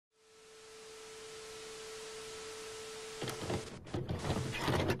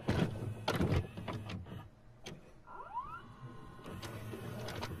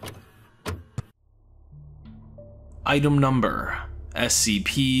Item Number: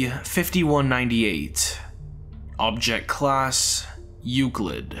 SCP-5198. Object Class: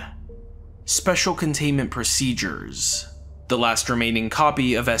 Euclid. Special Containment Procedures: the last remaining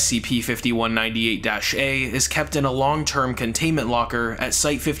copy of SCP-5198-A is kept in a long-term containment locker at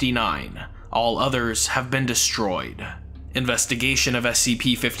Site-59. All others have been destroyed. Investigation of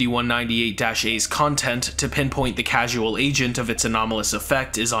SCP-5198-A's content to pinpoint the casual agent of its anomalous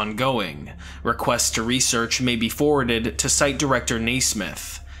effect is ongoing. Requests to research may be forwarded to Site Director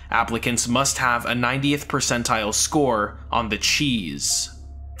Naismith. Applicants must have a 90th percentile score on the cheese.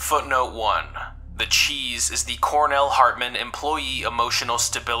 Footnote 1. The cheese is the Cornell Hartman Employee Emotional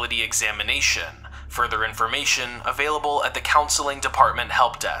Stability Examination. Further information available at the Counseling Department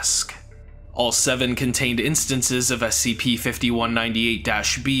Help Desk. All 7 contained instances of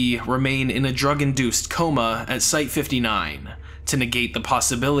SCP-5198-B remain in a drug-induced coma at Site-59. To negate the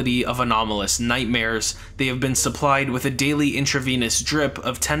possibility of anomalous nightmares, they have been supplied with a daily intravenous drip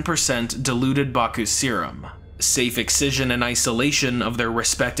of 10% diluted Baku serum. Safe excision and isolation of their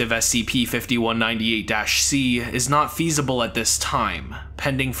respective SCP-5198-C is not feasible at this time,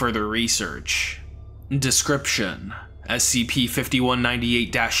 pending further research. Description: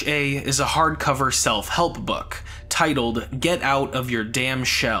 SCP-5198-A is a hardcover self-help book titled "Get Out of Your Damn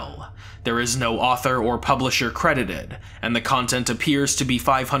Shell." There is no author or publisher credited, and the content appears to be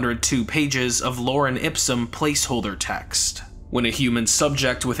 502 pages of lorem ipsum placeholder text. When a human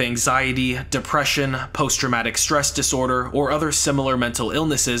subject with anxiety, depression, post-traumatic stress disorder, or other similar mental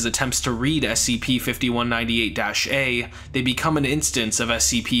illnesses attempts to read SCP-5198-A, they become an instance of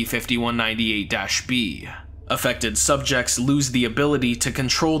SCP-5198-B. Affected subjects lose the ability to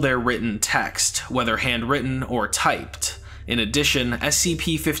control their written text, whether handwritten or typed. In addition,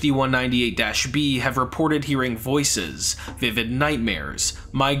 SCP-5198-B have reported hearing voices, vivid nightmares,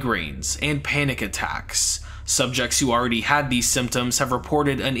 migraines, and panic attacks. Subjects who already had these symptoms have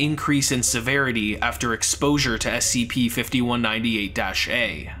reported an increase in severity after exposure to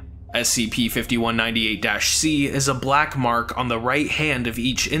SCP-5198-A. SCP-5198-C is a black mark on the right hand of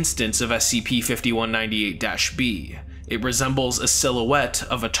each instance of SCP-5198-B. It resembles a silhouette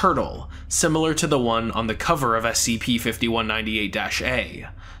of a turtle, similar to the one on the cover of SCP-5198-A.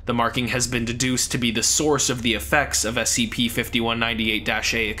 The marking has been deduced to be the source of the effects of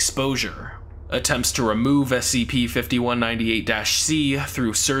SCP-5198-A exposure. Attempts to remove SCP-5198-C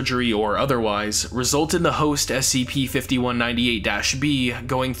through surgery or otherwise result in the host SCP-5198-B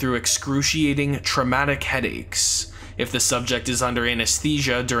going through excruciating, traumatic headaches. If the subject is under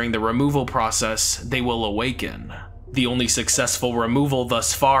anesthesia during the removal process, they will awaken. The only successful removal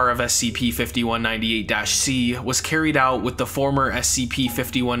thus far of SCP-5198-C was carried out with the former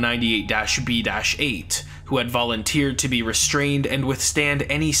SCP-5198-B-8, who had volunteered to be restrained and withstand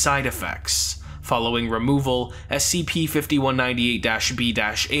any side effects. Following removal,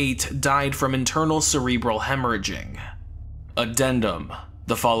 SCP-5198-B-8 died from internal cerebral hemorrhaging. Addendum: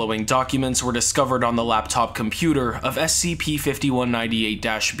 the following documents were discovered on the laptop computer of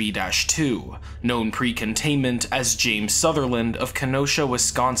SCP-5198-B-2, known pre-containment as James Sutherland of Kenosha,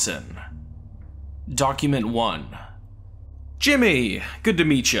 Wisconsin. Document 1. Jimmy! Good to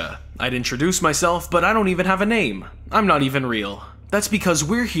meet ya. I'd introduce myself, but I don't even have a name. I'm not even real. That's because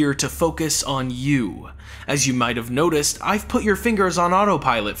we're here to focus on you. As you might have noticed, I've put your fingers on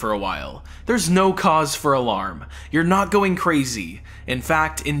autopilot for a while. There's no cause for alarm. You're not going crazy. In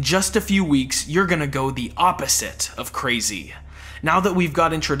fact, in just a few weeks, you're gonna go the opposite of crazy. Now that we've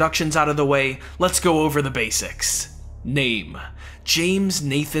got introductions out of the way, let's go over the basics. Name: James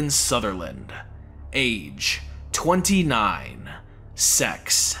Nathan Sutherland. Age: 29.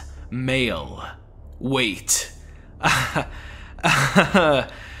 Sex: male. Weight: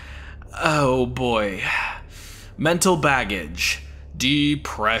 oh boy. Mental baggage: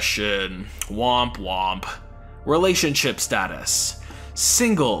 depression. Womp womp. Relationship status: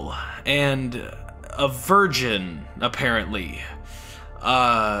 single and a virgin, apparently.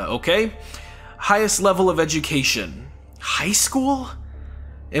 Okay. Highest level of education: high school?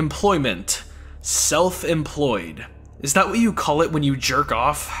 Employment: self-employed. Is that what you call it when you jerk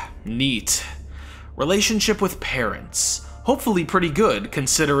off? Neat. Relationship with parents: hopefully pretty good,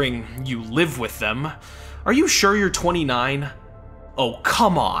 considering you live with them. Are you sure you're 29? Oh,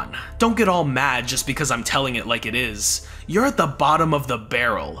 come on. Don't get all mad just because I'm telling it like it is. You're at the bottom of the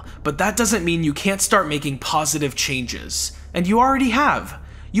barrel, but that doesn't mean you can't start making positive changes. And you already have.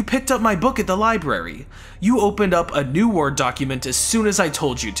 You picked up my book at the library. You opened up a new Word document as soon as I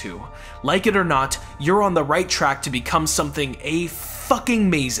told you to. Like it or not, you're on the right track to become something fucking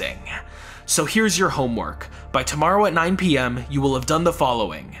amazing. So here's your homework. By tomorrow at 9 PM, you will have done the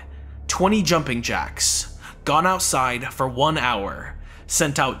following: 20 jumping jacks, gone outside for 1 hour,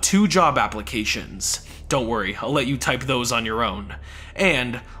 sent out 2 job applications. Don't worry, I'll let you type those on your own.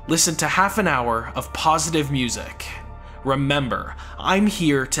 And listened to half an hour of positive music. Remember, I'm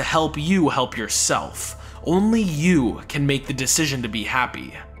here to help you help yourself. Only you can make the decision to be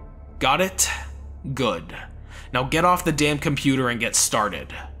happy. Got it? Good. Now get off the damn computer and get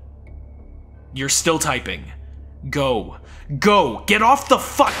started. You're still typing. Go. Go! Get off the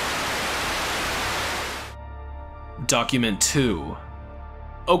fuck! Document 2.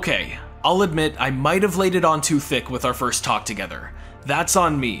 Okay, I'll admit I might have laid it on too thick with our first talk together. That's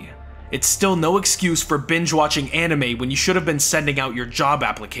on me. It's still no excuse for binge-watching anime when you should have been sending out your job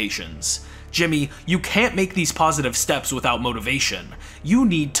applications. Jimmy, you can't make these positive steps without motivation. You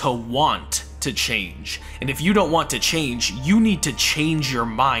need to want to change. And if you don't want to change, you need to change your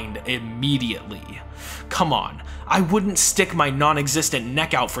mind immediately. Come on, I wouldn't stick my non-existent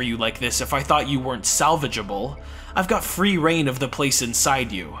neck out for you like this if I thought you weren't salvageable. I've got free reign of the place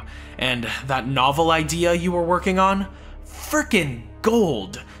inside you. And that novel idea you were working on? Frickin'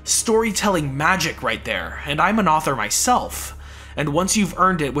 gold! Storytelling magic right there, and I'm an author myself. And once you've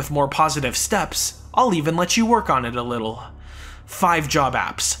earned it with more positive steps, I'll even let you work on it a little. 5 job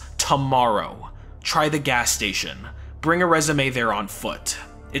apps, tomorrow. Try the gas station. Bring a resume there on foot.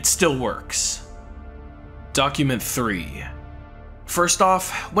 It still works. Document 3. First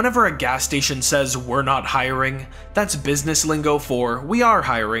off, whenever a gas station says we're not hiring, that's business lingo for we are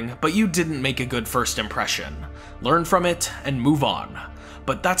hiring, but you didn't make a good first impression. Learn from it and move on.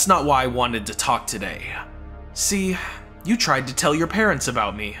 But that's not why I wanted to talk today. See, you tried to tell your parents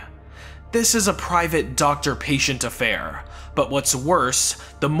about me. This is a private doctor-patient affair, but what's worse,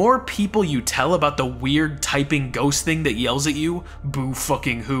 the more people you tell about the weird typing ghost thing that yells at you, boo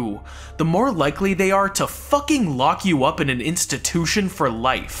fucking who, the more likely they are to fucking lock you up in an institution for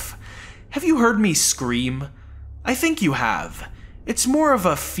life. Have you heard me scream? I think you have. It's more of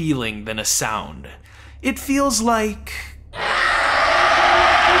a feeling than a sound. It feels like...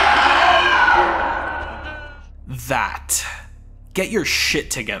 that. Get your shit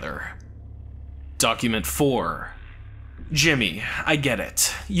together. Document 4. Jimmy, I get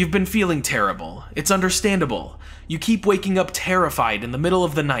it. You've been feeling terrible. It's understandable. You keep waking up terrified in the middle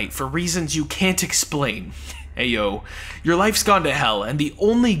of the night for reasons you can't explain. Ayo, your life's gone to hell, and the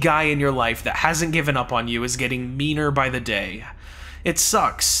only guy in your life that hasn't given up on you is getting meaner by the day. It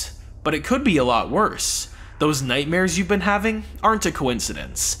sucks, but it could be a lot worse. Those nightmares you've been having aren't a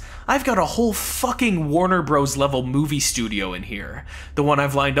coincidence. I've got a whole fucking Warner Bros. Level movie studio in here. The one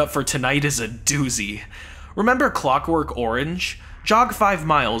I've lined up for tonight is a doozy. Remember Clockwork Orange? Jog 5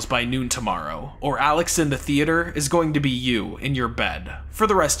 miles by noon tomorrow, or Alex in the theater is going to be you in your bed for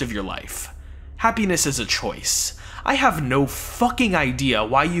the rest of your life. Happiness is a choice. I have no fucking idea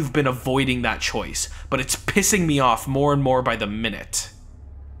why you've been avoiding that choice, but it's pissing me off more and more by the minute.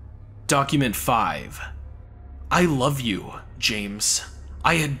 Document 5. I love you, James.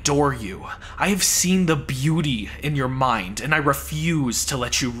 I adore you. I have seen the beauty in your mind, and I refuse to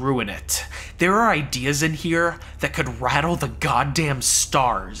let you ruin it. There are ideas in here that could rattle the goddamn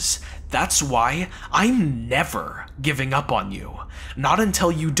stars. That's why I'm never giving up on you. Not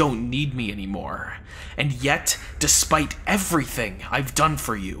until you don't need me anymore. And yet, despite everything I've done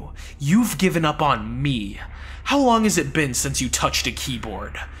for you, you've given up on me. How long has it been since you touched a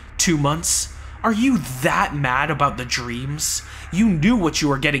keyboard? 2 months? Are you that mad about the dreams? You knew what you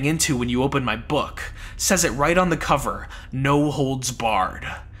were getting into when you opened my book. Says it right on the cover, no holds barred.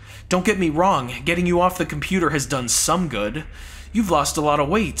 Don't get me wrong, getting you off the computer has done some good. You've lost a lot of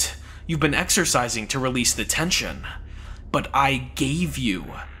weight. You've been exercising to release the tension. But I gave you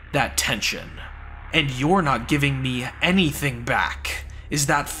that tension. And you're not giving me anything back. Is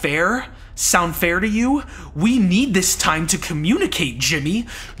that fair? Sound fair to you? We need this time to communicate, Jimmy.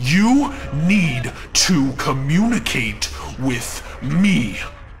 You need to communicate with me.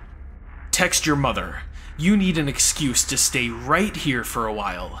 Text your mother. You need an excuse to stay right here for a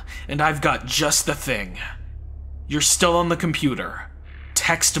while, and I've got just the thing. You're still on the computer.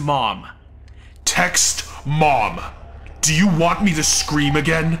 Text Mom. Text Mom. Do you want me to scream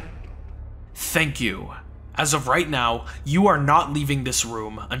again? Thank you. As of right now, you are not leaving this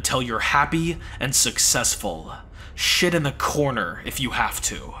room until you're happy and successful. Shit in the corner if you have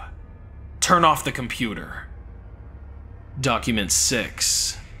to. Turn off the computer. Document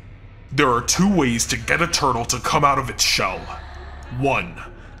 6. There are 2 ways to get a turtle to come out of its shell. 1,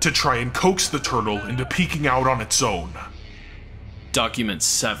 to try and coax the turtle into peeking out on its own. Document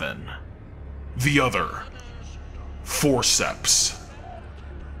 7. The other, forceps.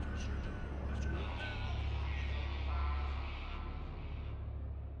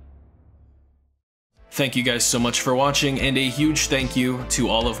 Thank you guys so much for watching, and a huge thank you to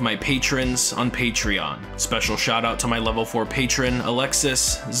all of my patrons on Patreon. Special shout out to my level 4 patron,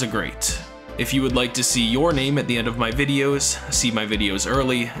 Alexis Zagreat. If you would like to see your name at the end of my videos, see my videos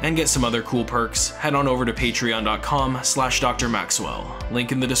early, and get some other cool perks, head on over to patreon.com/Dr. Maxwell,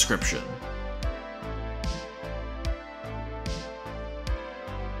 link in the description.